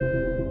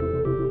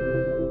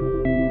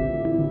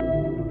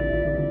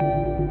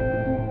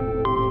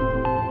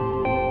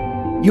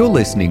You're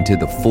listening to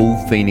the Full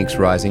Phoenix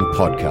Rising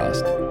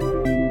podcast.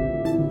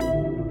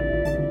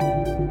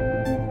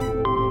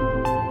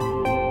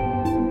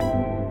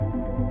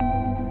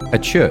 A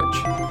church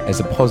as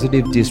a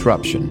positive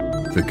disruption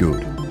for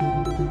good.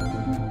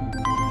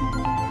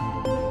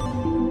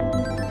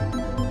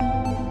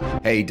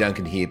 Hey,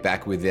 Duncan here,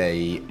 back with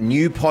a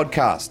new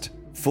podcast,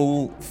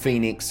 Full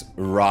Phoenix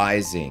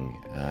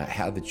Rising,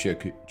 how the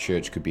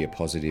church could be a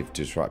positive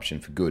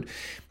disruption for good.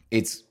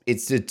 It's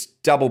a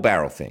double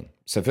barrel thing.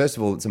 So first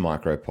of all, it's a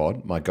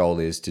micropod. My goal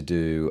is to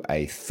do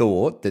a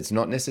thought that's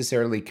not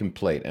necessarily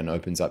complete and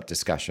opens up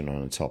discussion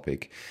on a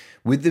topic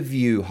with the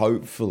view,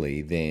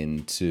 hopefully,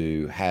 then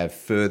to have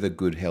further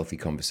good, healthy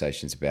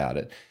conversations about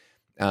it.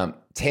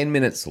 10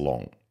 minutes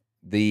long.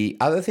 The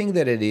other thing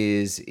that it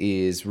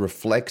is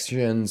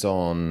reflections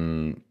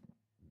on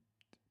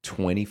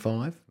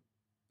 25,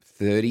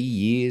 30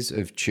 years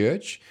of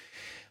church.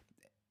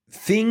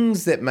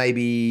 Things that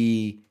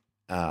maybe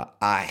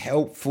are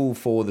helpful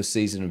for the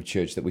season of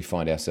church that we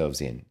find ourselves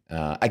in.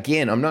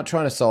 Again, I'm not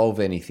trying to solve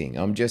anything.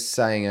 I'm just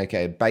saying,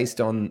 okay, based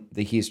on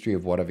the history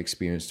of what I've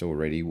experienced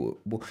already,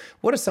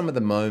 what are some of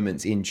the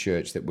moments in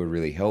church that were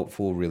really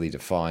helpful, really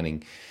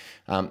defining?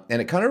 And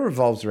it kind of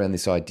revolves around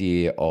this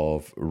idea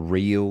of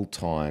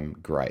real-time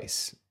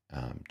grace.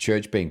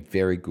 Church being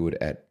very good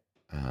at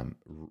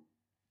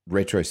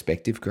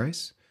retrospective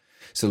grace.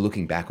 So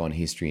looking back on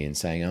history and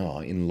saying, oh,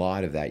 in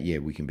light of that, yeah,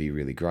 we can be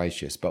really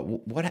gracious. But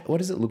what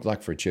does it look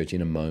like for a church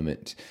in a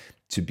moment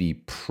to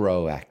be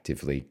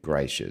proactively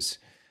gracious?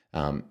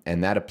 And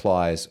that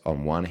applies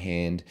on one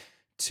hand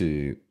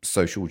to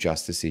social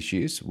justice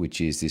issues, which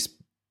is this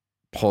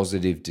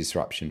positive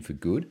disruption for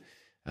good.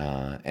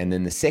 And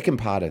then the second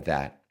part of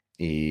that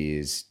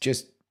is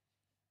just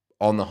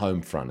on the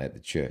home front at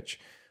the church.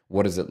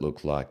 What does it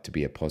look like to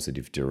be a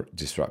positive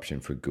disruption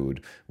for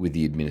good with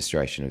the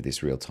administration of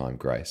this real-time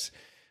grace?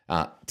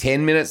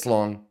 10 minutes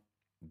long,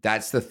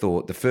 that's the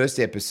thought. The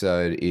first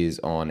episode is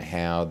on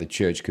how the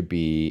church could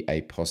be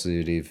a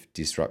positive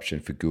disruption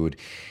for good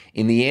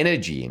in the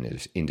energy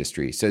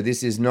industry. So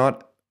this is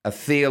not a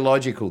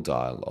theological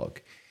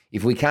dialogue.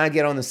 If we can't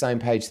get on the same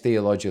page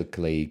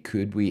theologically,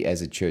 could we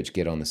as a church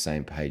get on the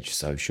same page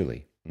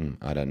socially?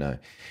 I don't know.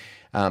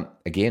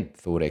 Again,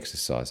 thought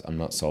exercise. I'm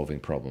not solving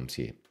problems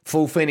here.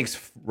 Full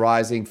Phoenix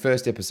Rising,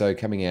 first episode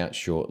coming out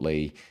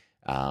shortly.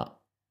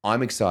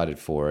 I'm excited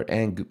for it.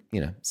 And,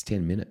 it's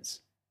 10 minutes.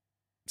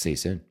 See you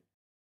soon.